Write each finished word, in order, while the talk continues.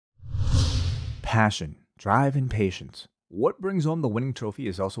passion, drive, and patience. What brings home the winning trophy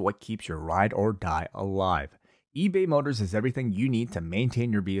is also what keeps your ride or die alive. eBay Motors is everything you need to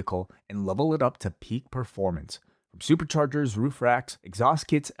maintain your vehicle and level it up to peak performance. From superchargers, roof racks, exhaust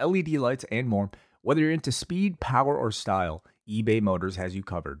kits, LED lights, and more, whether you're into speed, power, or style, eBay Motors has you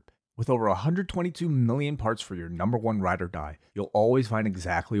covered. With over 122 million parts for your number one ride or die, you'll always find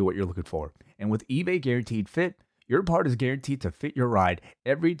exactly what you're looking for. And with eBay Guaranteed Fit, your part is guaranteed to fit your ride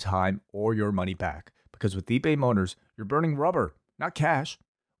every time or your money back. Because with eBay Motors, you're burning rubber, not cash.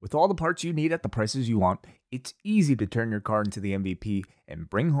 With all the parts you need at the prices you want, it's easy to turn your car into the MVP and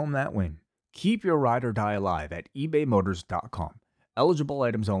bring home that win. Keep your ride or die alive at ebaymotors.com. Eligible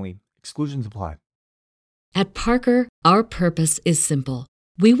items only. Exclusions apply. At Parker, our purpose is simple.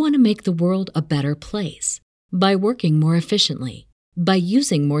 We want to make the world a better place by working more efficiently, by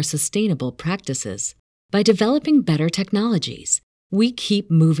using more sustainable practices, by developing better technologies. We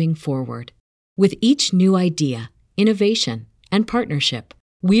keep moving forward. With each new idea, innovation, and partnership,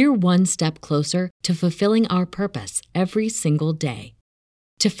 we're one step closer to fulfilling our purpose every single day.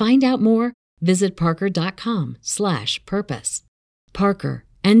 To find out more, visit parker.com/purpose. Parker,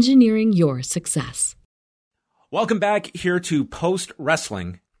 engineering your success. Welcome back here to Post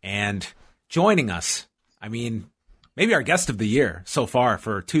Wrestling, and joining us, maybe our guest of the year so far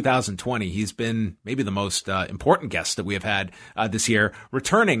for 2020. He's been maybe the most important guest that we have had this year,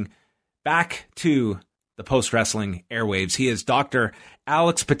 returning back to the Post Wrestling airwaves. He is Dr.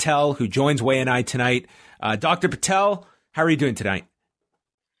 Alex Patel, who joins Way and I tonight. Dr. Patel, how are you doing tonight?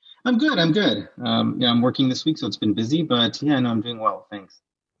 I'm good. I'm working this week, so it's been busy, but I'm doing well. Thanks.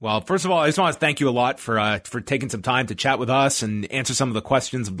 Well, first of all, I just want to thank you a lot for taking some time to chat with us and answer some of the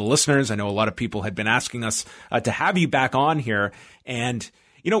questions of the listeners. I know a lot of people had been asking us to have you back on here, and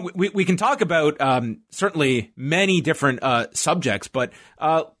we can talk about certainly many different subjects, but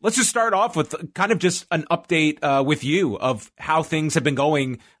let's just start off with kind of just an update with you of how things have been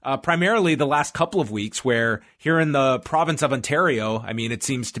going, primarily the last couple of weeks, where here in the province of Ontario, it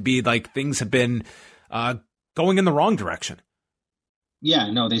seems to be like things have been going in the wrong direction.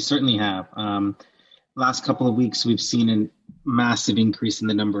 Yeah, no, they certainly have. Last couple of weeks, we've seen a massive increase in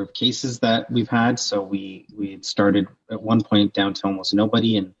the number of cases that we've had. So we had started at one point down to almost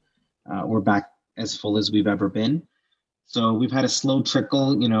nobody, and we're back as full as we've ever been. So we've had a slow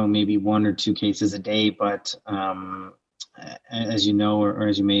trickle, maybe one or two cases a day. But as you know, or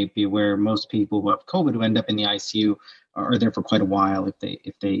as you may be aware, most people who have COVID who end up in the ICU are there for quite a while if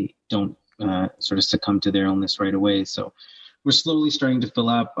they don't sort of succumb to their illness right away. So we're slowly starting to fill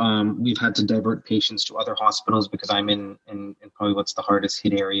up. We've had to divert patients to other hospitals because I'm in probably what's the hardest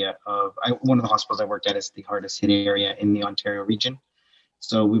hit area one of the hospitals I work at is the hardest hit area in the Ontario region.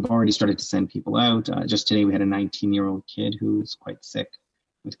 So we've already started to send people out. Just today we had a 19-year-old kid who was quite sick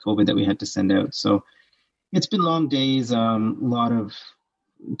with COVID that we had to send out. So it's been long days, a lot of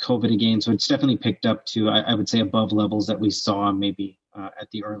COVID again. So it's definitely picked up to, I would say, above levels that we saw maybe at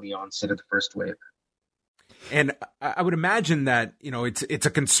the early onset of the first wave. And I would imagine that, it's a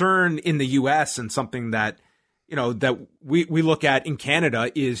concern in the U.S. and something that, that we look at in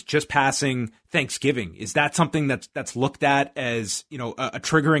Canada is just passing Thanksgiving. Is that something that's looked at as, a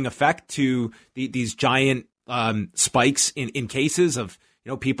triggering effect to these giant spikes in cases of,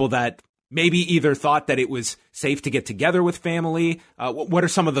 people that maybe either thought that it was safe to get together with family? What are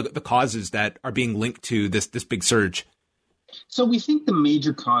some of the causes that are being linked to this big surge? So we think the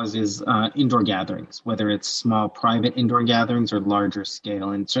major cause is indoor gatherings, whether it's small private indoor gatherings or larger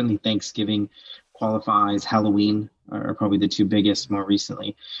scale. And certainly Thanksgiving qualifies. Halloween are probably the two biggest more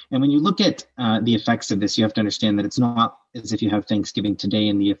recently. And when you look at the effects of this, you have to understand that it's not as if you have Thanksgiving today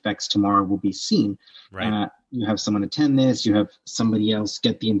and the effects tomorrow will be seen. Right. You have someone attend this, you have somebody else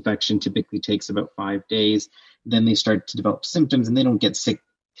get the infection, typically takes about 5 days. Then they start to develop symptoms and they don't get sick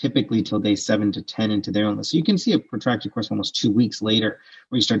typically till day 7 to 10 into their illness. So you can see a protracted course almost 2 weeks later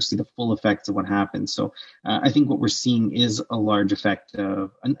where you start to see the full effects of what happens. So I think what we're seeing is a large effect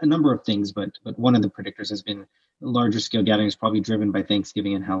of a number of things, but one of the predictors has been larger scale gatherings probably driven by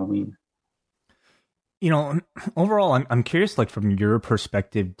Thanksgiving and Halloween. Overall, I'm curious, from your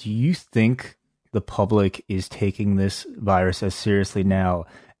perspective, do you think the public is taking this virus as seriously now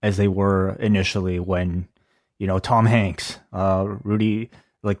as they were initially when, Tom Hanks, Rudy,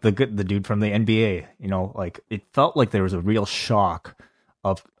 the dude from the NBA, it felt like there was a real shock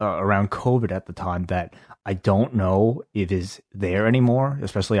of around COVID at the time that I don't know if is there anymore,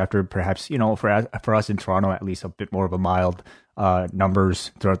 especially after perhaps, for us in Toronto, at least a bit more of a mild numbers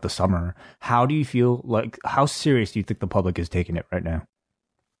throughout the summer. How do you feel how serious do you think the public is taking it right now?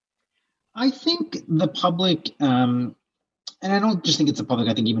 I think the public and I don't just think it's the public,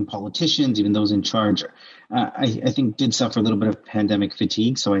 I think even politicians, even those in charge, I think did suffer a little bit of pandemic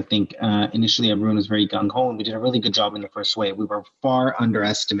fatigue. So I think initially everyone was very gung-ho, and we did a really good job in the first wave. We were far under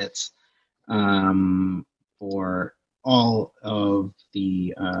estimates for all of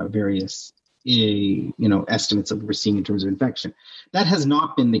the various estimates that we're seeing in terms of infection. That has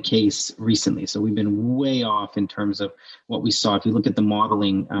not been the case recently. So we've been way off in terms of what we saw. If you look at the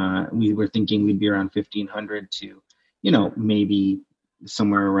modeling, we were thinking we'd be around 1,500 to maybe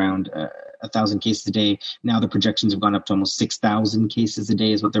somewhere around 1,000 cases a day. Now the projections have gone up to almost 6,000 cases a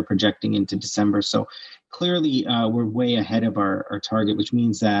day is what they're projecting into December. So clearly we're way ahead of our target, which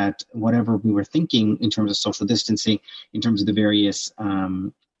means that whatever we were thinking in terms of social distancing, in terms of the various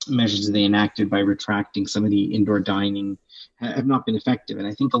measures that they enacted by retracting some of the indoor dining have not been effective. And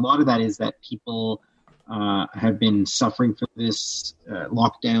I think a lot of that is that people have been suffering from this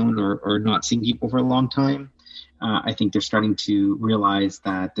lockdown or not seeing people for a long time. I think they're starting to realize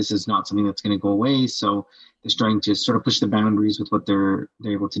that this is not something that's going to go away. So they're starting to sort of push the boundaries with what they're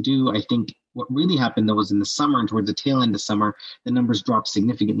able to do. I think what really happened, though, was in the summer and towards the tail end of summer, the numbers dropped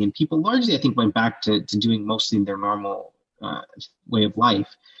significantly. And people largely, I think, went back to doing mostly their normal way of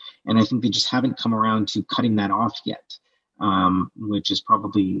life. And I think they just haven't come around to cutting that off yet, which is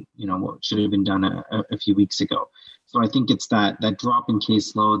probably, what should have been done a few weeks ago. So I think it's that drop in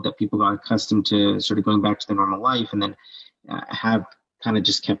caseload that people got accustomed to sort of going back to their normal life, and then have kind of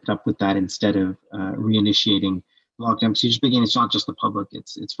just kept up with that instead of reinitiating lockdown procedures. But again, it's not just the public;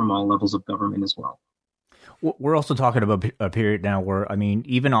 it's from all levels of government as well. We're also talking about a period now where,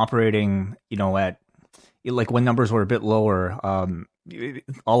 even operating, at like when numbers were a bit lower,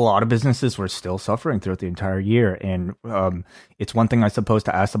 a lot of businesses were still suffering throughout the entire year. And it's one thing, I suppose,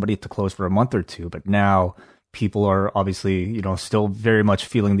 to ask somebody to close for a month or two, but now people are obviously, still very much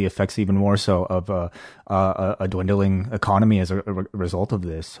feeling the effects even more so of a dwindling economy as a result of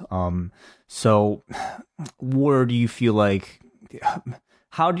this. So where do you feel like,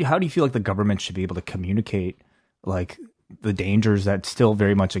 how do you feel like the government should be able to communicate like the dangers that still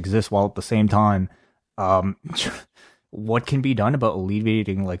very much exist, while at the same time, what can be done about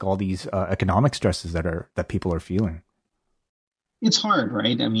alleviating like all these economic stresses that people are feeling? It's hard,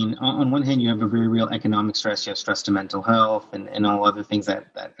 right? On one hand, you have a very real economic stress. You have stress to mental health and all other things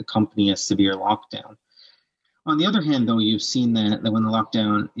that accompany a severe lockdown. On the other hand, though, you've seen that when the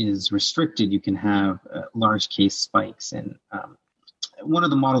lockdown is restricted, you can have large case spikes. And one of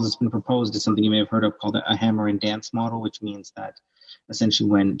the models that's been proposed is something you may have heard of called a hammer and dance model, which means that essentially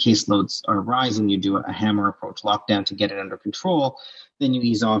when caseloads are rising, you do a hammer approach lockdown to get it under control. Then you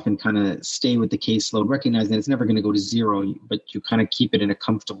ease off and kind of stay with the caseload, recognizing that it's never going to go to zero, but you kind of keep it in a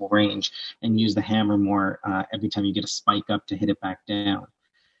comfortable range and use the hammer more every time you get a spike up to hit it back down.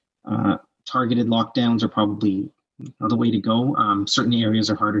 Targeted lockdowns are probably the way to go. Certain areas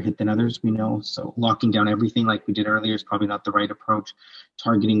are harder hit than others, we know. So locking down everything like we did earlier is probably not the right approach.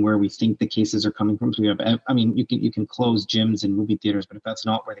 Targeting where we think the cases are coming from. So we have, you can close gyms and movie theaters, but if that's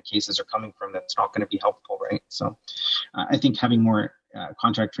not where the cases are coming from, that's not going to be helpful, right? So I think having more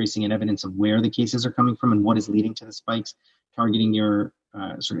contact tracing and evidence of where the cases are coming from and what is leading to the spikes, targeting your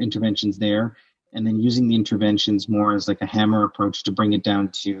sort of interventions there, and then using the interventions more as like a hammer approach to bring it down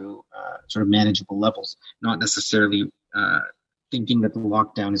to sort of manageable levels, not necessarily thinking that the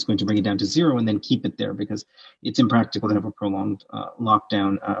lockdown is going to bring it down to zero and then keep it there, because it's impractical to have a prolonged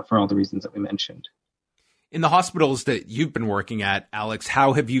lockdown for all the reasons that we mentioned. In the hospitals that you've been working at, Alex,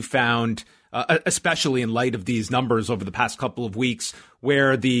 how have you found, especially in light of these numbers over the past couple of weeks,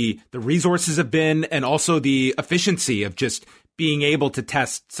 where the resources have been and also the efficiency of just being able to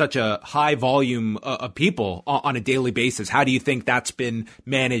test such a high volume of people on a daily basis? How do you think that's been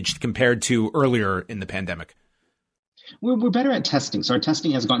managed compared to earlier in the pandemic? We're better at testing. So our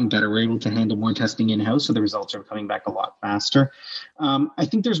testing has gotten better. We're able to handle more testing in-house, so the results are coming back a lot faster. I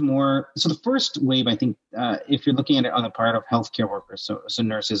think there's more. So the first wave, I think, if you're looking at it on the part of healthcare workers, so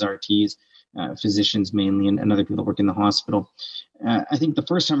nurses, RTs, physicians mainly, and other people that work in the hospital, I think the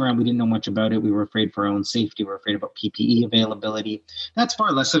first time around, we didn't know much about it. We were afraid for our own safety. We were afraid about PPE availability. That's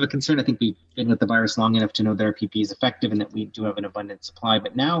far less of a concern. I think we've been with the virus long enough to know that our PPE is effective and that we do have an abundant supply.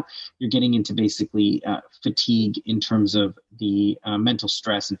 But now you're getting into basically fatigue in terms of the mental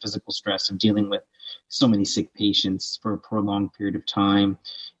stress and physical stress of dealing with so many sick patients for a prolonged period of time.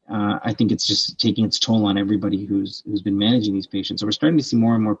 I think it's just taking its toll on everybody who's been managing these patients. So we're starting to see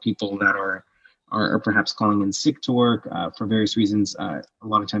more and more people that are perhaps calling in sick to work for various reasons. A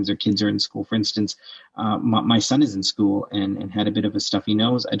lot of times their kids are in school. For instance, my son is in school and had a bit of a stuffy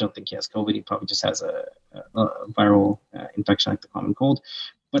nose. I don't think he has COVID. He probably just has a viral infection like the common cold.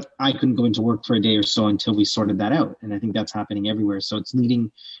 but I couldn't go into work for a day or so until we sorted that out. And I think that's happening everywhere. So it's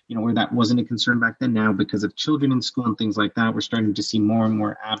leading, where that wasn't a concern back then. Now, because of children in school and things like that, we're starting to see more and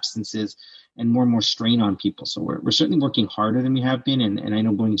more absences and more strain on people. So we're certainly working harder than we have been. And I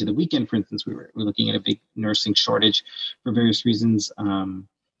know going into the weekend, for instance, we're looking at a big nursing shortage for various reasons.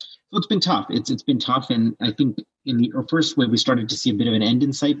 So it's been tough. It's been tough. And I think in the first wave, we started to see a bit of an end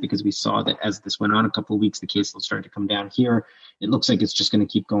in sight because we saw that as this went on a couple of weeks, the caseload started to come down here. It looks like it's just going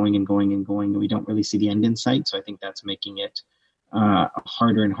to keep going and going and going, and we don't really see the end in sight. So I think that's making it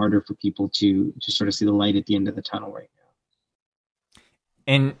harder and harder for people to sort of see the light at the end of the tunnel right now.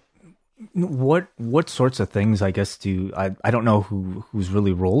 And what sorts of things, I guess, I don't know whose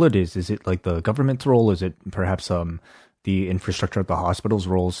really role it is. Is it like the government's role? Is it perhaps the infrastructure at the hospitals'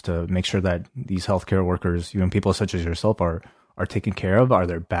 roles to make sure that these healthcare workers, people such as yourself, are taken care of? Are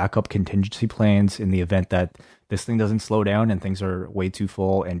there backup contingency plans in the event that this thing doesn't slow down and things are way too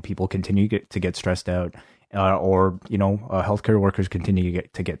full and people continue to get stressed out, or healthcare workers continue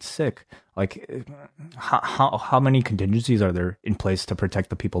to get sick? Like, how many contingencies are there in place to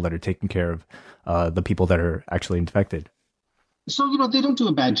protect the people that are taking care of the people that are actually infected? So, they don't do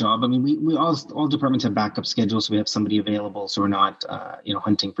a bad job. I mean, we all departments have backup schedules. So we have somebody available. So we're not,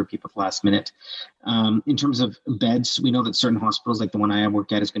 hunting for people at the last minute. In terms of beds, we know that certain hospitals, like the one I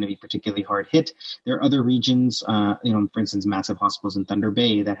work at, is going to be particularly hard hit. There are other regions, for instance, massive hospitals in Thunder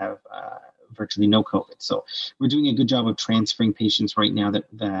Bay that have virtually no COVID. So we're doing a good job of transferring patients right now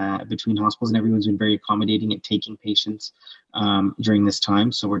that between hospitals, and everyone's been very accommodating at taking patients during this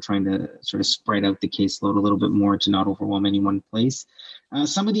time. So we're trying to sort of spread out the caseload a little bit more to not overwhelm any one place.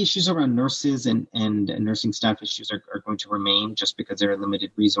 Some of the issues around nurses and nursing staff issues are going to remain just because they're a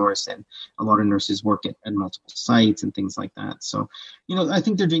limited resource, and a lot of nurses work at multiple sites and things like that. So, I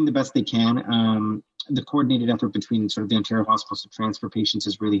think they're doing the best they can. The coordinated effort between sort of the Ontario hospitals to transfer patients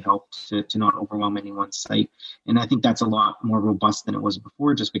has really helped to not overwhelm any one site. And I think that's a lot more robust than it was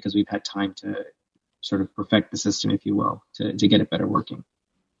before, just because we've had time to sort of perfect the system, if you will, to get it better working.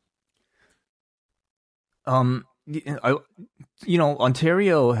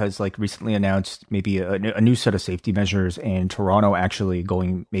 Ontario has recently announced maybe a new set of safety measures, and Toronto actually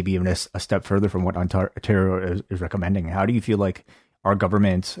going maybe even a step further from what Ontario is recommending. How do you feel like our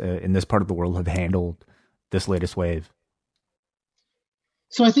governments in this part of the world have handled this latest wave?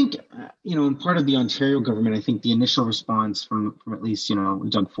 So I think, in part of the Ontario government, I think the initial response from at least,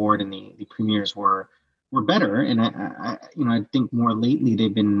 Doug Ford and the premiers were better. And I think more lately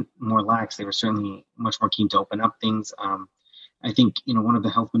they've been more lax. They were certainly much more keen to open up things. I think, one of the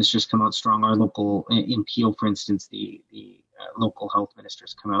health ministers come out strong. Our local, in Peel, for instance, the local health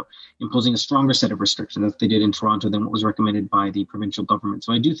ministers come out imposing a stronger set of restrictions as they did in Toronto than what was recommended by the provincial government.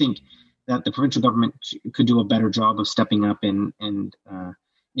 So I do think that the provincial government could do a better job of stepping up and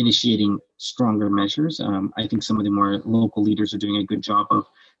initiating stronger measures. I think some of the more local leaders are doing a good job of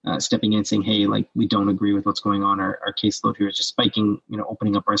stepping in and saying, hey, we don't agree with what's going on. Our caseload here is just spiking.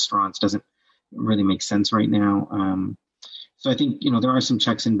 Opening up restaurants doesn't really make sense right now. So I think, there are some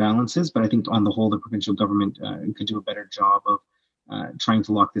checks and balances, but I think on the whole, the provincial government could do a better job of trying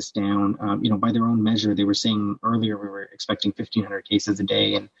to lock this down. By their own measure, they were saying earlier we were expecting 1,500 cases a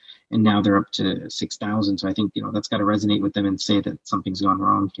day, and now they're up to 6,000. So I think, that's got to resonate with them and say that something's gone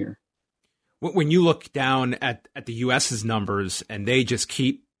wrong here. When you look down at the U.S.'s numbers, and they just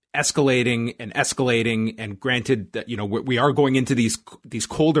keep escalating, and granted that, we are going into these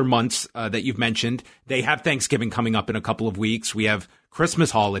colder months that you've mentioned. They have Thanksgiving coming up in a couple of weeks. We have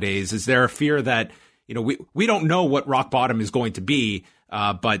Christmas holidays. Is there a fear that, we don't know what rock bottom is going to be,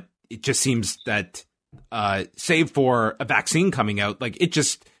 but it just seems that save for a vaccine coming out, it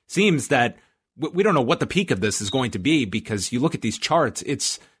just seems that we don't know what the peak of this is going to be, because you look at these charts,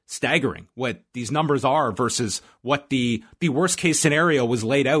 it's staggering what these numbers are versus what the worst case scenario was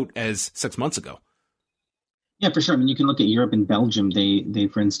laid out as 6 months ago. Yeah, for sure. I mean, you can look at Europe and Belgium. They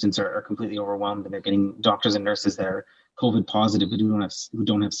for instance, are completely overwhelmed, and they're getting doctors and nurses that are COVID positive who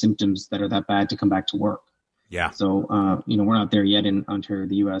don't have symptoms that are that bad to come back to work. Yeah. So, we're not there yet in Ontario,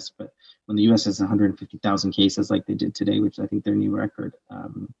 the U.S., but when the U.S. has 150,000 cases like they did today, which I think their new record,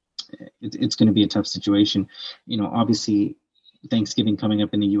 it's going to be a tough situation. Obviously, Thanksgiving coming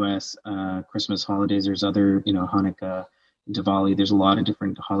up in the U.S., Christmas holidays, there's other, Hanukkah, Diwali, there's a lot of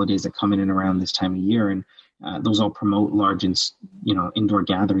different holidays that come in and around this time of year. And those all promote large, indoor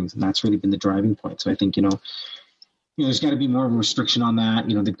gatherings. And that's really been the driving point. So I think, there's got to be more of a restriction on that.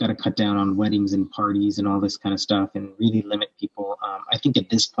 They've got to cut down on weddings and parties and all this kind of stuff and really limit people. I think at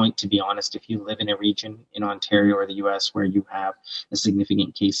this point, to be honest, if you live in a region in Ontario or the US where you have a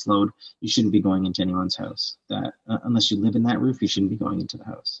significant caseload, you shouldn't be going into anyone's house. That unless you live in that roof, you shouldn't be going into the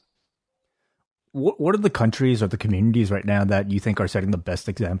house. What are the countries or the communities right now that you think are setting the best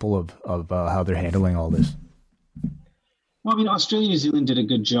example of how they're handling all this? Well, Australia, New Zealand did a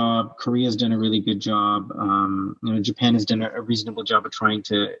good job. Korea's done a really good job. Japan has done a reasonable job of trying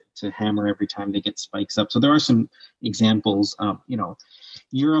to hammer every time they get spikes up. So there are some examples.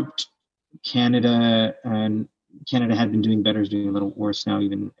 Europe, Canada had been doing better, is doing a little worse now,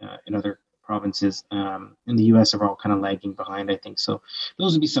 even in other provinces. In the U.S. are all kind of lagging behind, I think. So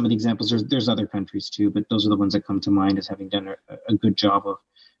those would be some of the examples. There's other countries too, but those are the ones that come to mind as having done a good job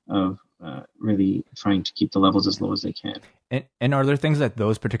of really trying to keep the levels as low as they can. And are there things that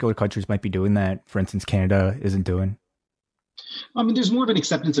those particular countries might be doing that, for instance, Canada isn't doing? There's more of an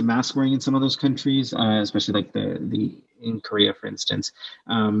acceptance of mask wearing in some of those countries, especially like the in Korea, for instance.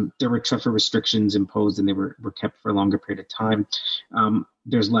 There were tougher restrictions imposed and they were kept for a longer period of time.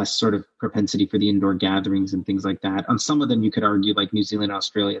 There's less sort of propensity for the indoor gatherings and things like that. On some of them, you could argue, like New Zealand,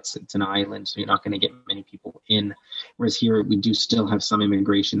 Australia, it's an island, so you're not going to get many people in. Whereas here, we do still have some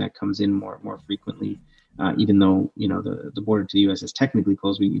immigration that comes in more frequently. Even though, the border to the U.S. is technically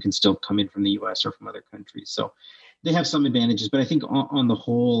closed, you can still come in from the U.S. or from other countries. So they have some advantages, but I think on the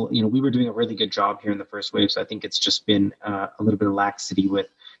whole, we were doing a really good job here in the first wave. So I think it's just been a little bit of laxity with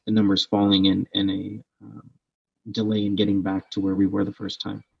the numbers falling and a delay in getting back to where we were the first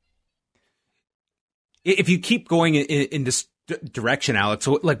time. If you keep going in this direction, Alex,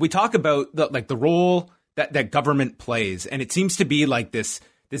 so like we talk about the role that government plays, and it seems to be like this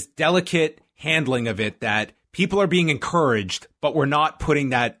delicate handling of it, that people are being encouraged, but we're not putting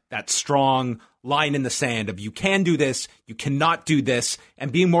that strong line in the sand of you can do this, you cannot do this,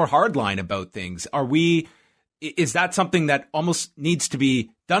 and being more hardline about things. Is that something that almost needs to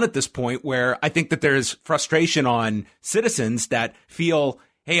be done at this point, where I think that there's frustration on citizens that feel,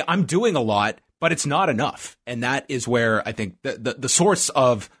 hey, I'm doing a lot, but it's not enough. And that is where I think the source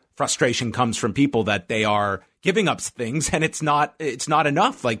of frustration comes from people, that they are giving up things and it's not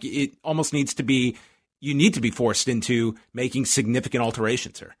enough. Like it almost needs to be, you need to be forced into making significant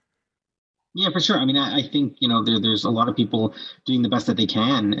alterations here. Yeah, for sure. I think, there's a lot of people doing the best that they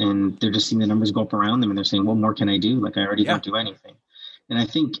can, and they're just seeing the numbers go up around them, and they're saying, what more can I do? Like, I already don't do anything. And I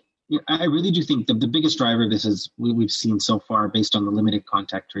think, I really do think the biggest driver of this is we've seen so far, based on the limited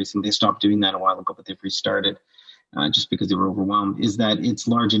contact tracing. They stopped doing that a while ago, but they've restarted just because they were overwhelmed, is that it's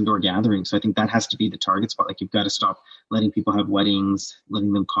large indoor gatherings. So I think that has to be the target spot. Like, you've got to stop letting people have weddings,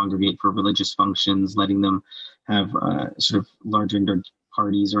 letting them congregate for religious functions, letting them have sort of large indoor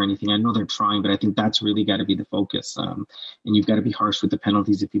parties or anything. I know they're trying, but I think that's really got to be the focus. And you've got to be harsh with the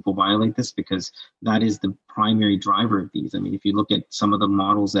penalties if people violate this, because that is the primary driver of these. If you look at some of the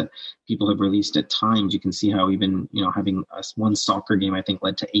models that people have released at times, you can see how even, having one soccer game, I think,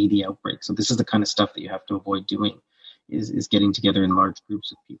 led to 80 outbreaks. So this is the kind of stuff that you have to avoid doing, is getting together in large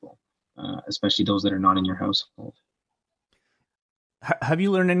groups of people, especially those that are not in your household. Have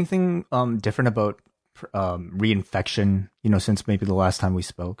you learned anything different about reinfection, since maybe the last time we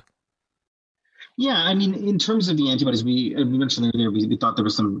spoke? Yeah, in terms of the antibodies, we mentioned earlier, we thought there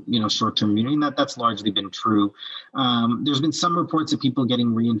was some, short-term immunity, and that's largely been true. There's been some reports of people getting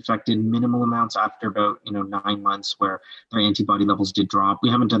reinfected minimal amounts after about, 9 months, where their antibody levels did drop. We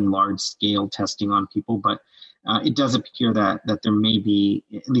haven't done large-scale testing on people, but it does appear that there may be,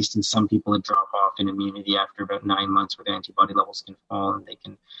 at least in some people, a drop-off in immunity after about 9 months, where the antibody levels can fall and they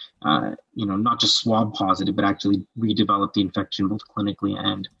can, not just swab positive, but actually redevelop the infection both clinically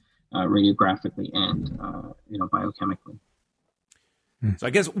and radiographically and, biochemically. So I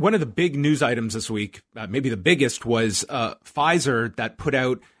guess one of the big news items this week, maybe the biggest, was Pfizer that put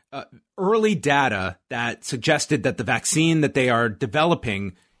out early data that suggested that the vaccine that they are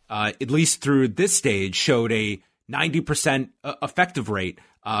developing, at least through this stage, showed a 90% effective rate.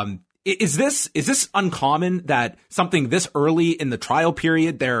 Is this uncommon that something this early in the trial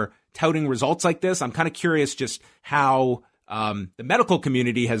period they're touting results like this? I'm kind of curious just how the medical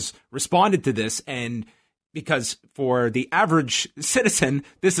community has responded to this, and because for the average citizen,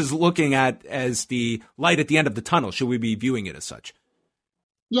 this is looking at as the light at the end of the tunnel. Should we be viewing it as such?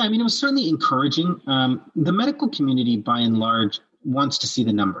 Yeah, it was certainly encouraging. The medical community, by and large, wants to see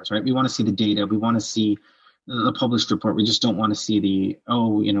the numbers, right? We want to see the data. We want to see the published report. We just don't want to see we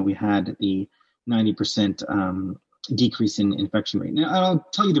had the 90% decrease in infection rate. Now, I'll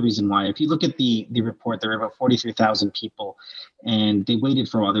tell you the reason why. If you look at the report, there were about 43,000 people, and they waited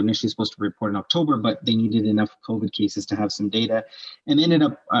for a while. They're initially supposed to report in October, but they needed enough COVID cases to have some data, and they ended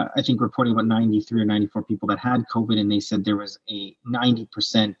up, I think, reporting about 93 or 94 people that had COVID, and they said there was a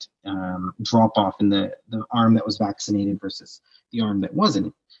 90% drop-off in the arm that was vaccinated versus the arm that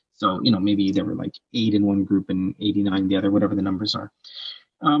wasn't. So, maybe there were like 8 in one group and 89 in the other, whatever the numbers are.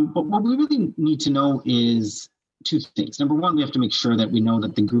 But what we really need to know is two things. Number one, we have to make sure that we know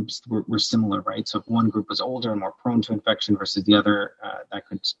that the groups were similar, right? So if one group was older and more prone to infection versus the other, that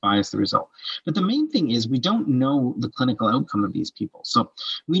could bias the result. But the main thing is we don't know the clinical outcome of these people. So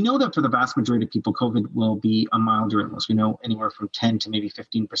we know that for the vast majority of people, COVID will be a milder illness. We know anywhere from 10 to maybe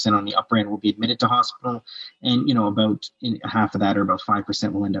 15% on the upper end will be admitted to hospital. And, about half of that, or about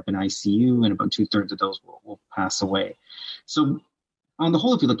 5%, will end up in ICU, and about 2/3 of those will pass away. So on the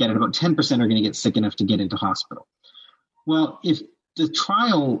whole, if you look at it, about 10% are going to get sick enough to get into hospital. Well, if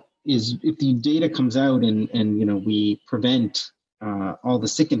the data comes out and we prevent all the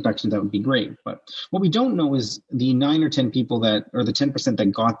sick infections, that would be great. But what we don't know is the 9 or 10 people or the 10%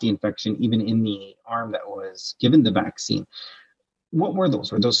 that got the infection, even in the arm that was given the vaccine, what were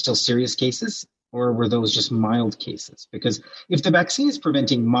those? Were those still serious cases? Or were those just mild cases? Because if the vaccine is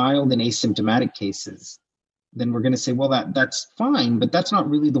preventing mild and asymptomatic cases, then we're going to say, well, that's fine, but that's not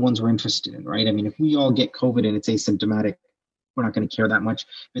really the ones we're interested in, right? I mean, if we all get COVID and it's asymptomatic, we're not going to care that much.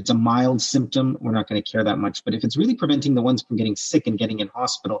 If it's a mild symptom, we're not going to care that much. But if it's really preventing the ones from getting sick and getting in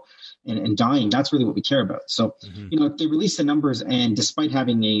hospital and dying, that's really what we care about. So, if they release the numbers and despite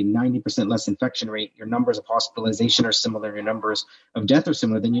having a 90% less infection rate, your numbers of hospitalization are similar, your numbers of death are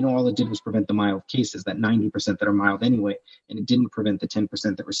similar, then all it did was prevent the mild cases, that 90% that are mild anyway, and it didn't prevent the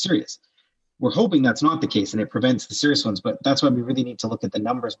 10% that were serious. We're hoping that's not the case and it prevents the serious ones, but that's why we really need to look at the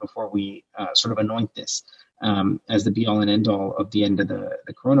numbers before we sort of anoint this as the be-all and end-all of the end of the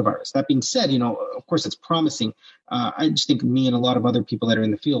coronavirus. That being said, of course it's promising. I just think me and a lot of other people that are in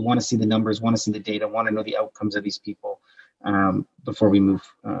the field want to see the numbers, want to see the data, want to know the outcomes of these people before we move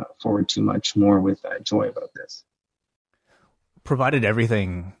forward too much more with joy about this. Provided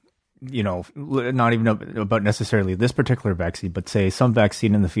everything, not even about necessarily this particular vaccine, but say some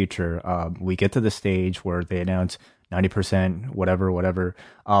vaccine in the future, we get to the stage where they announce 90%, whatever.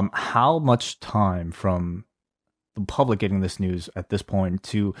 How much time from the public getting this news at this point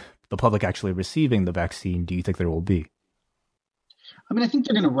to the public actually receiving the vaccine do you think there will be? I mean, I think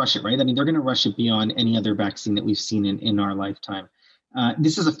they're going to rush it, right? I mean, they're going to rush it beyond any other vaccine that we've seen in our lifetime.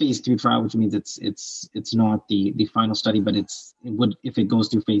 This is a phase 3 trial, which means it's not the final study, but it would, if it goes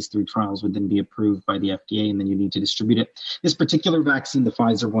through phase 3 trials, would then be approved by the FDA, and then you need to distribute it. This particular vaccine, the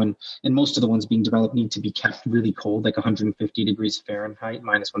Pfizer one, and most of the ones being developed need to be kept really cold, like 150 degrees Fahrenheit,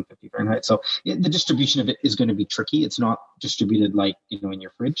 minus 150 Fahrenheit. So the distribution of it is going to be tricky. It's not distributed like, in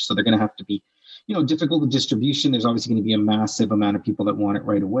your fridge. So they're going to have to be difficult with distribution. There's obviously going to be a massive amount of people that want it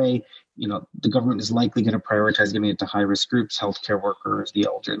right away. The government is likely going to prioritize giving it to high-risk groups, healthcare workers, the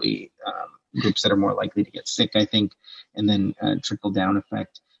elderly, groups that are more likely to get sick, I think, and then trickle-down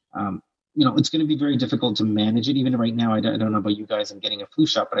effect. It's going to be very difficult to manage it. Even right now, I don't know about you guys, I'm getting a flu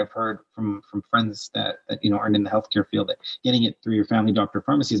shot, but I've heard from friends that aren't in the healthcare field that getting it through your family doctor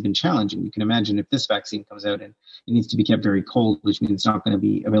pharmacy has been challenging. You can imagine if this vaccine comes out and it needs to be kept very cold, which means it's not going to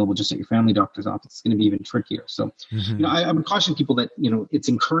be available just at your family doctor's office. It's going to be even trickier. So, I would caution people that, it's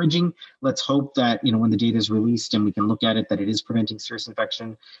encouraging. Let's hope that, when the data is released and we can look at it, that it is preventing serious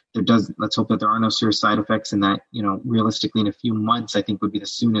infection. Let's hope that there are no serious side effects, and that, realistically in a few months, I think would be the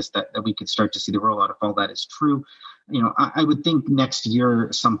soonest that we could start to see the rollout if all that is true. I would think next year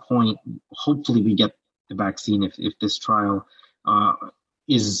at some point, hopefully we get the vaccine if this trial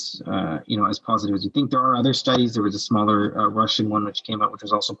is as positive as you think. There are other studies. There was a smaller Russian one which came out, which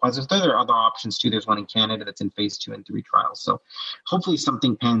was also positive. There are other options too. There's one in Canada that's in phase 2 and 3 trials. So hopefully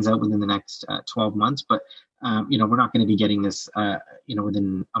something pans out within the next 12 months. But we're not going to be getting this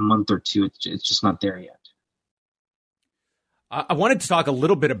within a month or two. It's just not there yet. I wanted to talk a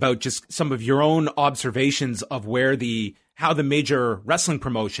little bit about just some of your own observations of how the major wrestling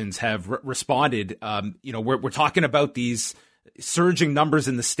promotions have responded. We're talking about these surging numbers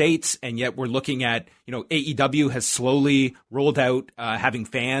in the States, and yet we're looking at, AEW has slowly rolled out having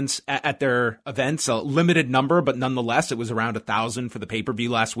fans at their events, a limited number, but nonetheless, it was around 1,000 for the pay-per-view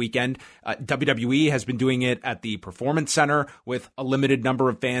last weekend. WWE has been doing it at the Performance Center with a limited number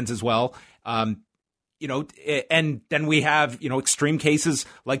of fans as well. And then we have, extreme cases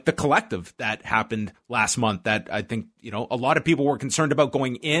like the Collective that happened last month that I think, a lot of people were concerned about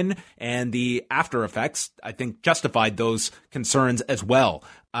going in, and the after effects, I think, justified those concerns as well.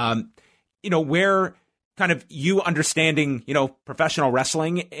 Where kind of you understanding, professional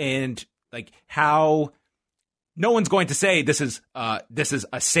wrestling and like how no one's going to say this is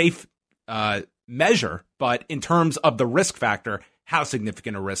a safe measure, but in terms of the risk factor, how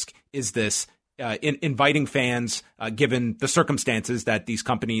significant a risk is this in inviting fans, given the circumstances that these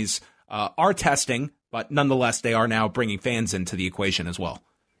companies are testing, but nonetheless, they are now bringing fans into the equation as well.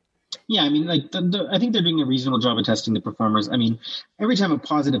 Yeah, I mean, like I think they're doing a reasonable job of testing the performers. I mean, every time a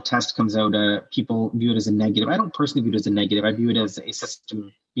positive test comes out, people view it as a negative. I don't personally view it as a negative. I view it as a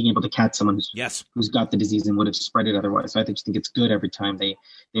system being able to catch someone who's got the disease and would have spread it otherwise. So I just think it's good every time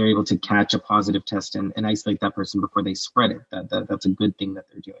they're able to catch a positive test and isolate that person before they spread it. That's a good thing that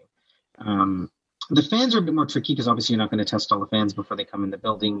they're doing. The fans are a bit more tricky because obviously you're not going to test all the fans before they come in the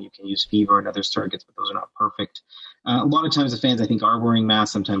building. You can use fever and other surrogates, but those are not perfect. A lot of times the fans, I think, are wearing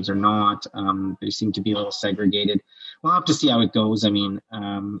masks. Sometimes they're not. They seem to be a little segregated. We'll have to see how it goes. I mean,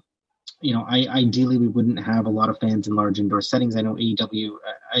 ideally we wouldn't have a lot of fans in large indoor settings. I know AEW,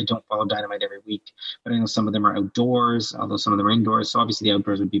 I don't follow Dynamite every week, but I know some of them are outdoors, although some of them are indoors. So obviously the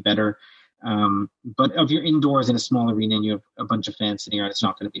outdoors would be better. But if you're indoors in a small arena and you have a bunch of fans sitting around, it's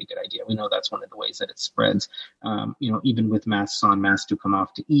not going to be a good idea. We know that's one of the ways that it spreads. Even with masks on, masks do come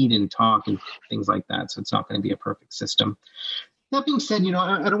off to eat and talk and things like that. So it's not going to be a perfect system. That being said,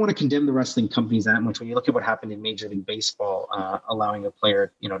 I don't want to condemn the wrestling companies that much. When you look at what happened in Major League Baseball, allowing a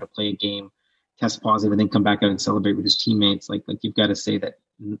player, to play a game, test positive, and then come back out and celebrate with his teammates, like you've got to say that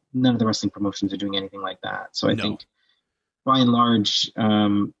none of the wrestling promotions are doing anything like that. So I think, by and large,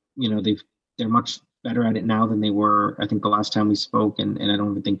 they're much better at it now than they were, I think, the last time we spoke. And I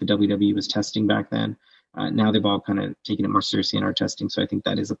don't even think the WWE was testing back then. Now they've all kind of taken it more seriously in our testing. So I think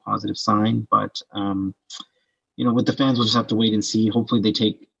that is a positive sign. But, with the fans, we'll just have to wait and see. Hopefully they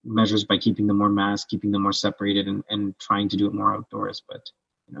take measures by keeping them more masked, keeping them more separated and trying to do it more outdoors. But,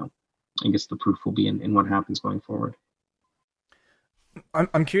 I guess the proof will be in what happens going forward.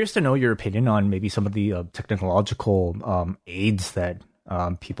 I'm curious to know your opinion on maybe some of the technological aids that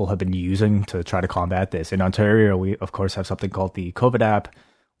people have been using to try to combat this. In Ontario, we of course have something called the COVID app,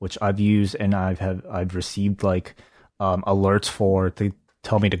 which I've used, and I've received alerts to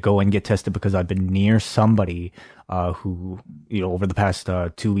tell me to go and get tested because I've been near somebody who over the past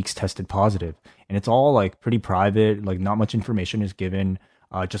 2 weeks tested positive, and it's all pretty private. Not much information is given.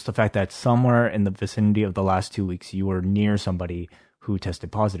 Just the fact that somewhere in the vicinity of the last 2 weeks you were near somebody who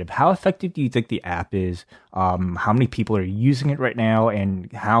tested positive. How effective do you think the app is? How many people are using it right now,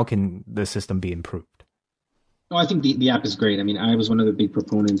 and how can the system be improved? Well, I think the app is great. I mean, I was one of the big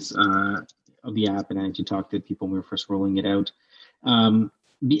proponents of the app, and I actually talked to people when we were first rolling it out.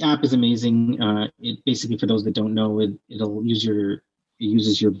 The app is amazing. It basically, for those that don't know, it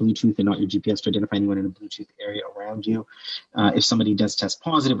uses your Bluetooth and not your GPS to identify anyone in a Bluetooth area around you. If somebody does test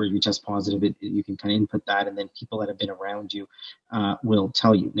positive or you test positive, you can kind of input that, and then people that have been around you will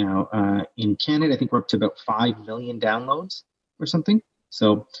tell you. Now, in Canada, I think we're up to about 5 million downloads or something.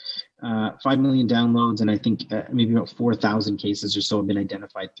 So 5 million downloads, and I think maybe about 4,000 cases or so have been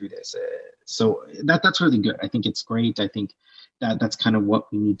identified through this. So that's really good. I think it's great. I think that's kind of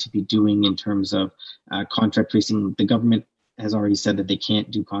what we need to be doing in terms of contact tracing. The government has already said that they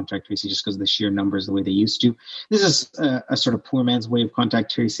can't do contact tracing just because of the sheer numbers the way they used to. This is a sort of poor man's way of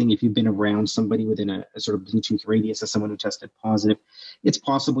contact tracing. If you've been around somebody within a sort of Bluetooth radius of someone who tested positive, it's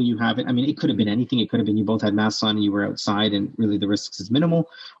possible you have it. I mean, it could have been anything. It could have been you both had masks on and you were outside and really the risk is minimal.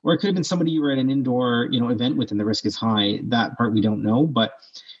 Or it could have been somebody you were at an indoor event with and the risk is high. That part we don't know. But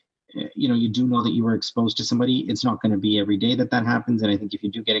you do know that you were exposed to somebody. It's not going to be every day that happens. And I think if you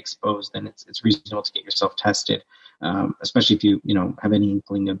do get exposed, then it's reasonable to get yourself tested, especially if you have any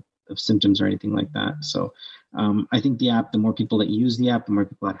inkling of symptoms or anything like that. So I think the app, the more people that use the app, the more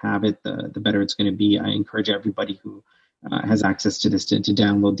people that have it, the better it's going to be. I encourage everybody who has access to this to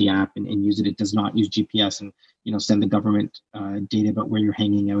download the app and use it. It does not use GPS and send the government data about where you're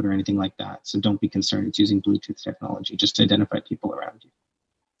hanging out or anything like that. So don't be concerned. It's using Bluetooth technology just to identify people around you.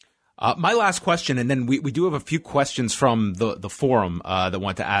 My last question, and then we do have a few questions from the forum that I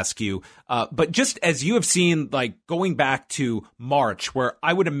want to ask you. But just as you have seen, going back to March, where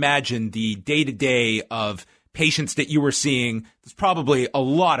I would imagine the day-to-day of patients that you were seeing, there's probably a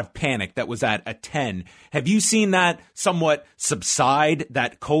lot of panic that was at a 10. Have you seen that somewhat subside,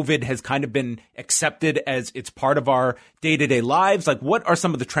 that COVID has kind of been accepted as it's part of our day-to-day lives? What are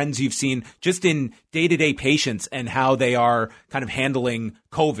some of the trends you've seen just in day-to-day patients and how they are kind of handling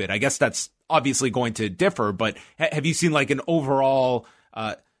COVID? I guess that's obviously going to differ, but have you seen an overall,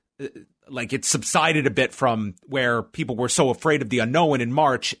 it's subsided a bit from where people were so afraid of the unknown in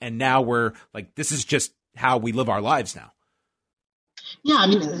March, and now we're this is just how we live our lives now? Yeah, I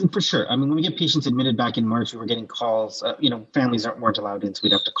mean, for sure. I mean, when we get patients admitted back in March, we were getting calls. Families weren't allowed in, so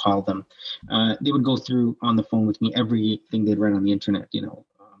we'd have to call them. They would go through on the phone with me everything they'd read on the internet.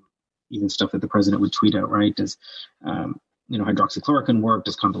 Even stuff that the president would tweet out. Right? Does hydroxychloroquine work?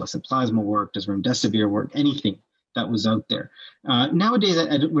 Does convalescent plasma work? Does remdesivir work? Anything that was out there. Nowadays,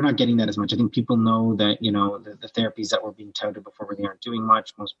 we're not getting that as much. I think people know that, the therapies that were being touted before really aren't doing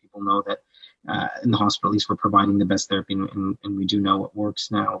much. Most people know that in the hospital, at least, we're providing the best therapy, and we do know what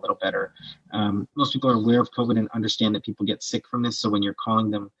works now a little better. Most people are aware of COVID and understand that people get sick from this. So when you're calling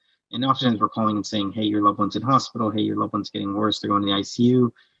them, and oftentimes we're calling and saying, hey, your loved one's in hospital. Hey, your loved one's getting worse. They're going to the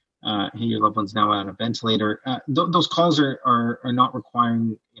ICU. Hey, your loved one's now on a ventilator. Those calls are not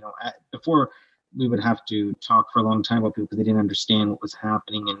requiring, before we would have to talk for a long time about people because they didn't understand what was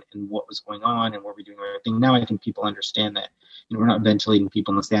happening and what was going on and what we're doing the right thing. Now I think people understand that, we're not ventilating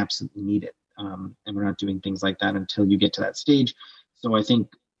people unless they absolutely need it. And we're not doing things like that until you get to that stage. So I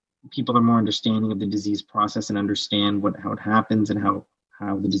think people are more understanding of the disease process and understand how it happens and how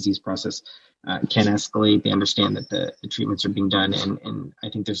the disease process can escalate. They understand that the treatments are being done. And I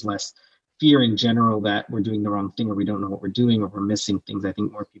think there's less fear in general that we're doing the wrong thing or we don't know what we're doing or we're missing things. I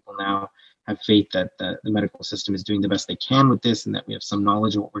think more people now have faith that the medical system is doing the best they can with this and that we have some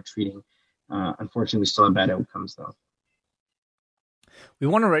knowledge of what we're treating. Unfortunately, we still have bad outcomes, though. We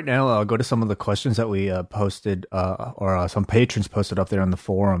want to right now go to some of the questions that we posted or some patrons posted up there on the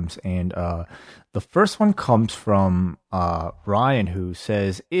forums. And the first one comes from Ryan, who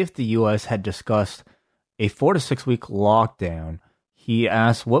says, if the U.S. had discussed a 4 to 6 week lockdown, he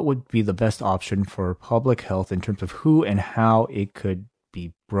asks what would be the best option for public health in terms of who and how it could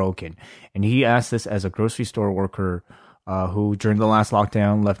be broken. And he asked this as a grocery store worker who during the last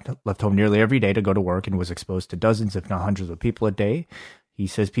lockdown left home nearly every day to go to work and was exposed to dozens, if not hundreds of people a day. He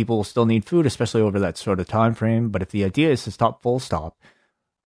says people will still need food, especially over that sort of time frame. But if the idea is to stop full stop,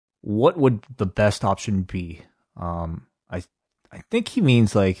 what would the best option be? I think he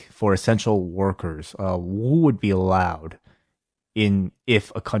means like for essential workers, who would be allowed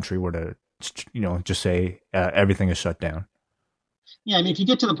if a country were to, just say everything is shut down. Yeah, I mean, if you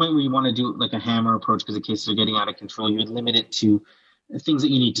get to the point where you want to do like a hammer approach because the cases are getting out of control, you would limit it to things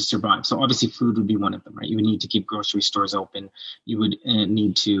that you need to survive. So obviously food would be one of them, right? You would need to keep grocery stores open. You would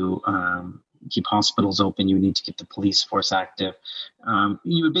need to keep hospitals open. You would need to keep the police force active.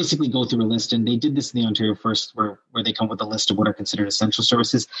 You would basically go through a list, and they did this in the Ontario First, where they come with a list of what are considered essential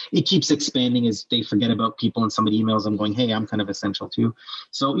services. It keeps expanding as they forget about people, and somebody emails them going, hey, I'm kind of essential too.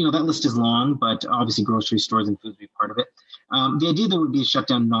 So, that list is long, but obviously grocery stores and food would be part of it. The idea there would be to shut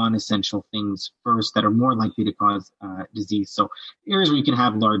down non-essential things first that are more likely to cause disease. So areas where you can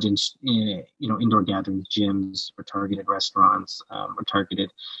have large, indoor gatherings, gyms, or targeted restaurants, or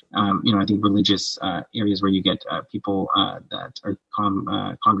targeted, I think religious areas where you get people that are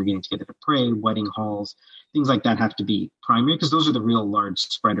congregating together to pray, wedding halls, things like that have to be primary because those are the real large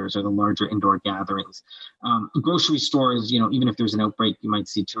spreaders or the larger indoor gatherings. Grocery stores, even if there's an outbreak, you might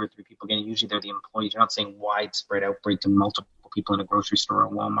see 2 or 3 people getting. Usually they're the employees. You're not saying widespread outbreak to multiple people in a grocery store or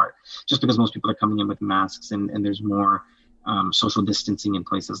Walmart, just because most people are coming in with masks and there's more social distancing in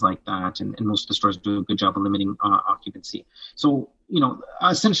places like that. And most of the stores do a good job of limiting occupancy. So,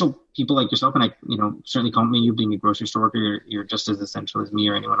 essential people like yourself, and I, certainly call me, you being a grocery store worker, you're just as essential as me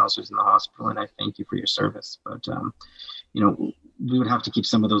or anyone else who's in the hospital. And I thank you for your service. But, we would have to keep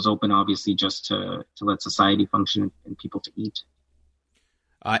some of those open, obviously, just to let society function and people to eat.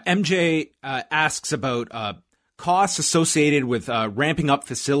 MJ asks about costs associated with ramping up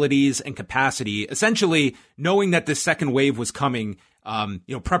facilities and capacity, essentially knowing that this second wave was coming,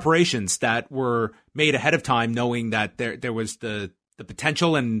 preparations that were made ahead of time, knowing that there was the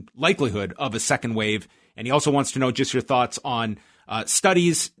potential and likelihood of a second wave. And he also wants to know just your thoughts on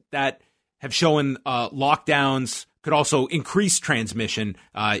studies that have shown lockdowns could also increase transmission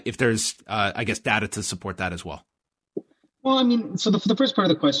if there's, data to support that as well. Well, I mean, so the first part of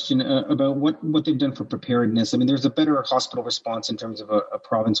the question about what they've done for preparedness, I mean, there's a better hospital response in terms of a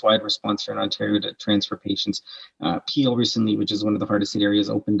province-wide response here in Ontario to transfer patients. Peel recently, which is one of the hardest hit areas,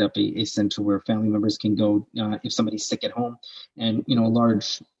 opened up a center where family members can go if somebody's sick at home. And, a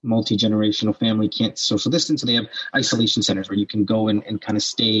large multi-generational family can't social distance, so they have isolation centers where you can go and kind of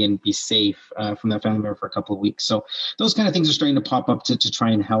stay and be safe from that family member for a couple of weeks. So those kind of things are starting to pop up to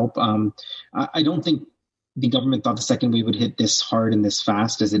try and help. I don't think the government thought the second wave would hit this hard and this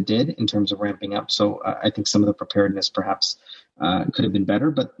fast as it did in terms of ramping up. So I think some of the preparedness perhaps could have been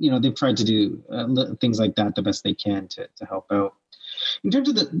better, but they've tried to do things like that the best they can to help out. In terms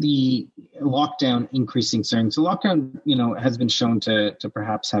of the lockdown increasing, so lockdown, has been shown to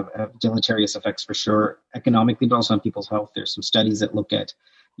perhaps have deleterious effects for sure economically, but also on people's health. There's some studies that look at,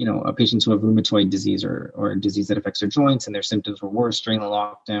 patients who have rheumatoid disease or a disease that affects their joints and their symptoms were worse during the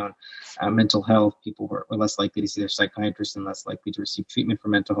lockdown. Mental health, people were less likely to see their psychiatrist and less likely to receive treatment for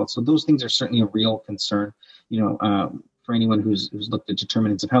mental health. So those things are certainly a real concern. For anyone who's looked at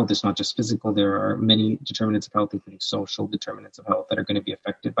determinants of health, it's not just physical. There are many determinants of health, including social determinants of health, that are going to be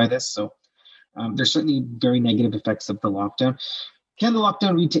affected by this. So there's certainly very negative effects of the lockdown. Can the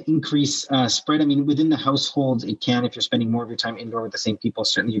lockdown lead to increase spread? I mean, within the household, it can. If you're spending more of your time indoor with the same people,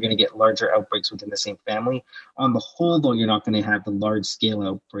 certainly you're going to get larger outbreaks within the same family. On the whole, though, you're not going to have the large-scale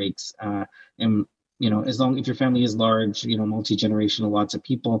outbreaks. If your family is large, multi-generational, lots of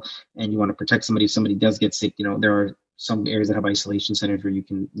people, and you want to protect somebody, if somebody does get sick, there are some areas that have isolation centers where you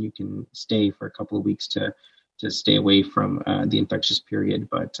can stay for a couple of weeks to stay away from the infectious period.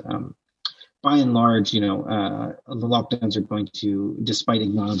 But by and large, the lockdowns are going to, despite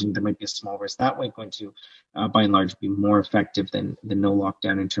acknowledging there might be a small risk that way, going to, by and large, be more effective than no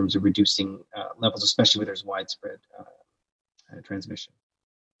lockdown in terms of reducing levels, especially where there's widespread transmission.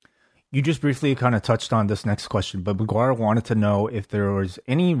 You just briefly kind of touched on this next question, but McGuire wanted to know if there was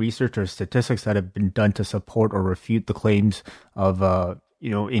any research or statistics that have been done to support or refute the claims of,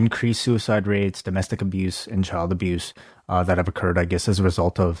 increased suicide rates, domestic abuse, and child abuse that have occurred, I guess, as a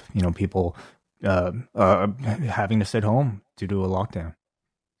result of, people having to sit home due to a lockdown.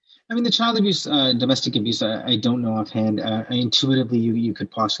 I mean, the child abuse, domestic abuse, I don't know offhand. Intuitively, you could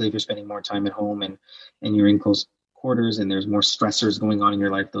postulate if you're spending more time at home and you're in close quarters and there's more stressors going on in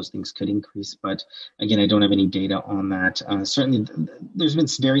your life, those things could increase. But again, I don't have any data on that. Certainly, there's been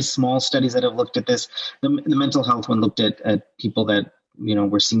very small studies that have looked at this. The mental health one looked at people that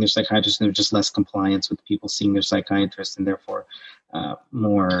were seeing their psychiatrist, and there was just less compliance with people seeing their psychiatrist, and therefore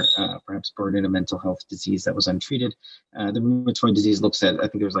more perhaps burden of mental health disease that was untreated. The rheumatoid disease looks at, I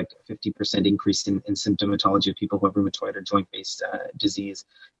think there was like a 50% increase in symptomatology of people who have rheumatoid or joint-based disease.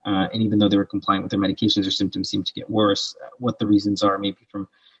 And even though they were compliant with their medications, their symptoms seem to get worse. What the reasons are, maybe from,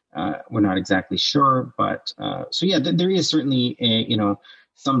 we're not exactly sure. But there is certainly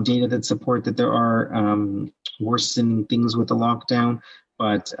some data that support that there are worsening things with the lockdown.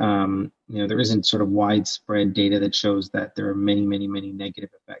 But, there isn't sort of widespread data that shows that there are many, many, many negative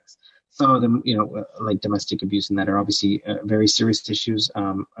effects. Some of them, like domestic abuse and that are obviously very serious issues.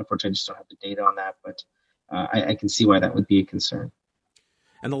 Unfortunately, I just don't have the data on that, but I can see why that would be a concern.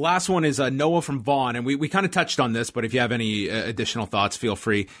 And the last one is Noah from Vaughan. And we kind of touched on this, but if you have any additional thoughts, feel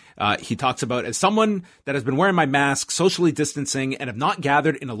free. He talks about, as someone that has been wearing my mask, socially distancing, and have not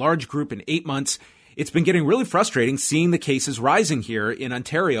gathered in a large group in 8 months, it's been getting really frustrating seeing the cases rising here in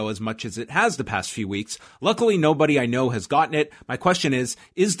Ontario as much as it has the past few weeks. Luckily, nobody I know has gotten it. My question is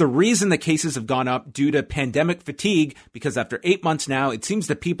the reason the cases have gone up due to pandemic fatigue? Because after 8 months now, it seems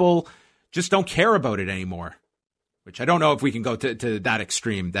that people just don't care about it anymore. Which I don't know if we can go to that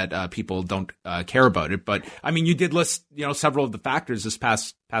extreme that people don't care about it. But I mean, you did list, several of the factors this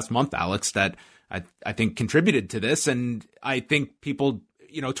past month, Alex, that I think contributed to this. And I think people,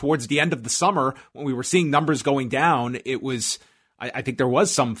 towards the end of the summer, when we were seeing numbers going down, it was, I think there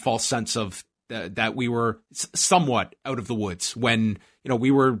was some false sense of that we were somewhat out of the woods when,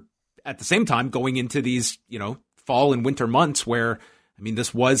 we were at the same time going into these, fall and winter months where, I mean,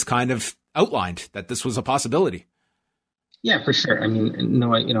 this was kind of outlined that this was a possibility. Yeah, for sure. I mean,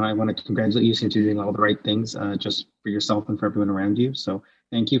 no, I want to congratulate you since you're doing all the right things, just for yourself and for everyone around you. So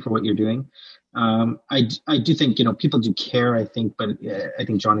thank you for what you're doing. I do think, people do care, I think, but I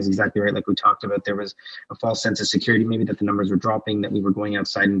think John is exactly right. Like we talked about, there was a false sense of security, maybe that the numbers were dropping, that we were going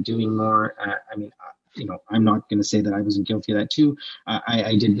outside and doing more. I'm not going to say that I wasn't guilty of that too.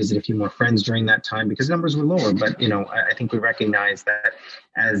 I did visit a few more friends during that time because numbers were lower. But, I think we recognize that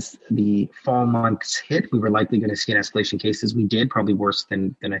as the fall months hit, we were likely going to see an escalation cases. We did, probably worse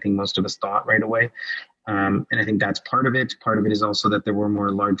than I think most of us thought right away. And I think that's part of it. Part of it is also that there were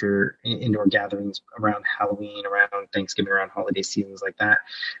more larger indoor gatherings around Halloween, around Thanksgiving, around holiday seasons like that.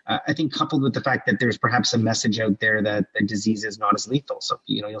 I think coupled with the fact that there's perhaps a message out there that the disease is not as lethal. So,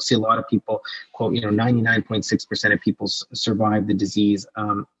 you'll see a lot of people quote, 99.6% of people survive the disease.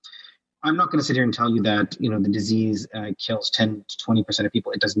 I'm not going to sit here and tell you that, the disease kills 10 to 20% of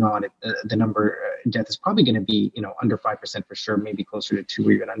people. It does not. The number death is probably going to be, under 5% for sure, maybe closer to 2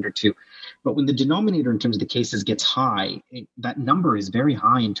 or even under 2. But when the denominator in terms of the cases gets high, that number is very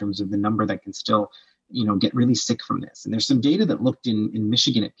high in terms of the number that can still, get really sick from this. And there's some data that looked in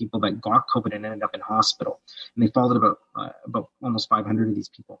Michigan at people that got COVID and ended up in hospital. And they followed about almost 500 of these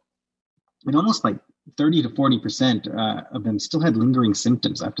people. And almost like 30 to 40% of them still had lingering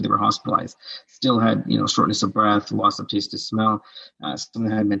symptoms after they were hospitalized, still had, shortness of breath, loss of taste and smell. Some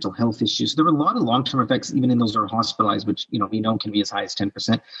had mental health issues. So there were a lot of long-term effects, even in those who are hospitalized, which, we know can be as high as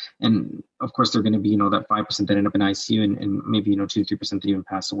 10%. And of course, they're going to be, that 5% that end up in ICU and maybe, 2 to 3% that even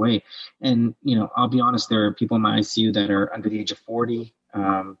pass away. And, I'll be honest, there are people in my ICU that are under the age of 40.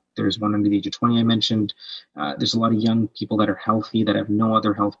 There's one under the age of 20 I mentioned. There's a lot of young people that are healthy, that have no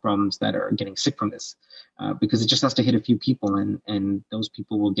other health problems, that are getting sick from this because it just has to hit a few people and those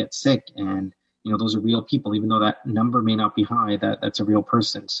people will get sick. And, those are real people, even though that number may not be high, that's a real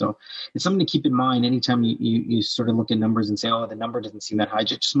person. So it's something to keep in mind anytime you sort of look at numbers and say, oh, the number doesn't seem that high.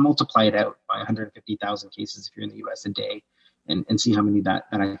 Just multiply it out by 150,000 cases if you're in the US a day and see how many that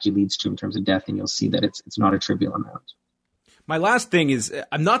actually leads to in terms of death. And you'll see that it's not a trivial amount. My last thing is,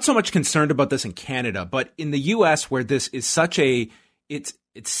 I'm not so much concerned about this in Canada, but in the U.S., where this is it's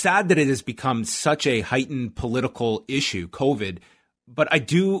sad that it has become such a heightened political issue, COVID. But I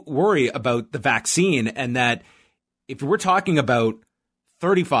do worry about the vaccine, and that if we're talking about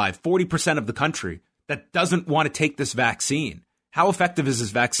 40% of the country that doesn't want to take this vaccine, how effective is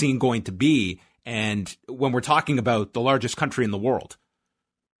this vaccine going to be? And when we're talking about the largest country in the world.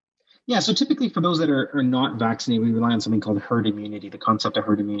 Yeah, so typically for those that are not vaccinated, we rely on something called herd immunity. The concept of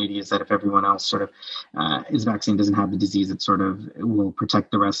herd immunity is that if everyone else sort of is vaccinated, doesn't have the disease, it sort of will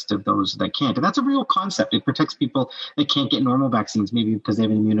protect the rest of those that can't. And that's a real concept. It protects people that can't get normal vaccines, maybe because they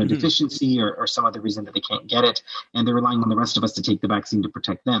have an immunodeficiency or some other reason that they can't get it. And they're relying on the rest of us to take the vaccine to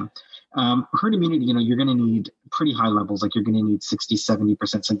protect them. Herd immunity, you're going to need pretty high levels, like you're going to need 60,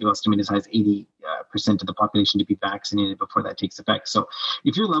 70%, some people estimate as high as 80% of the population to be vaccinated before that takes effect. So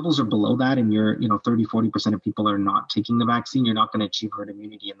if your levels are below that and you're, 30, 40% of people are not taking the vaccine, you're not going to achieve herd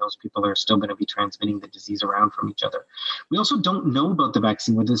immunity, and those people are still going to be transmitting the disease around from each other. We also don't know about the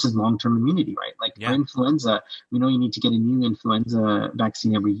vaccine, whether this is long-term immunity, right? Like for influenza, we know you need to get a new influenza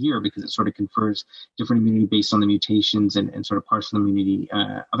vaccine every year because it sort of confers different immunity based on the mutations and sort of partial immunity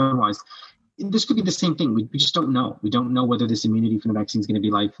otherwise. This could be the same thing. We just don't know. We don't know whether this immunity from the vaccine is going to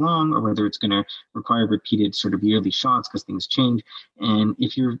be lifelong or whether it's going to require repeated sort of yearly shots because things change. And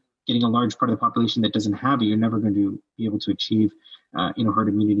if you're getting a large part of the population that doesn't have it, you're never going to be able to achieve, herd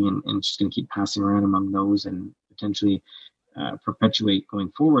immunity, and it's just going to keep passing around among those and potentially perpetuate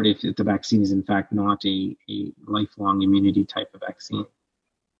going forward if the vaccine is in fact not a lifelong immunity type of vaccine.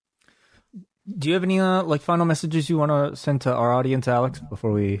 Do you have any final messages you want to send to our audience, Alex,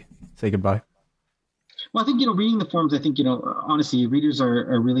 before we say goodbye? Well, I think, reading the forums, I think, honestly, readers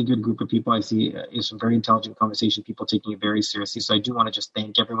are a really good group of people. I see is some very intelligent conversation, people taking it very seriously. So I do want to just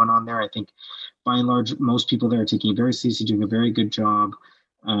thank everyone on there. I think by and large, most people there are taking it very seriously, doing a very good job.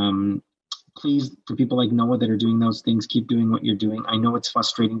 Please, for people like Noah that are doing those things, keep doing what you're doing. I know it's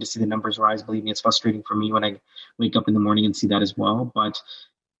frustrating to see the numbers rise. Believe me, it's frustrating for me when I wake up in the morning and see that as well. But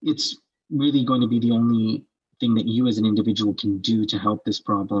it's really going to be the only thing that you as an individual can do to help this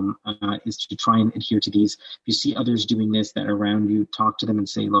problem is to try and adhere to these. If you see others doing this that are around you, talk to them and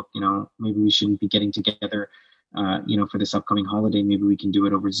say, look, maybe we shouldn't be getting together, for this upcoming holiday. Maybe we can do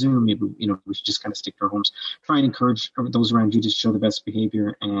it over Zoom. Maybe, we should just kind of stick to our homes. Try and encourage those around you to show the best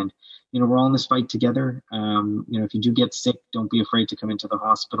behavior. And, we're all in this fight together. If you do get sick, don't be afraid to come into the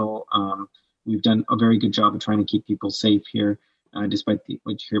hospital. We've done a very good job of trying to keep people safe here. Despite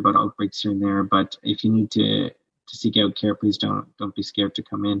what you hear about outbreaks here and there. But if you need to seek out care, please don't be scared to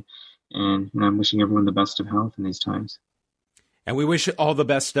come in. And I'm wishing everyone the best of health in these times. And we wish all the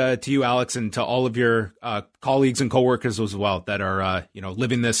best to you, Alex, and to all of your colleagues and coworkers as well that are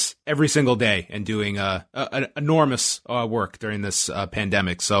living this every single day and doing enormous work during this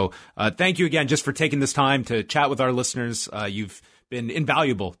pandemic. So thank you again just for taking this time to chat with our listeners. You've been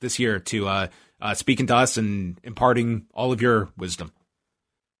invaluable this year to speaking to us and imparting all of your wisdom.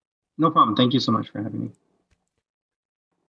 No problem. Thank you so much for having me.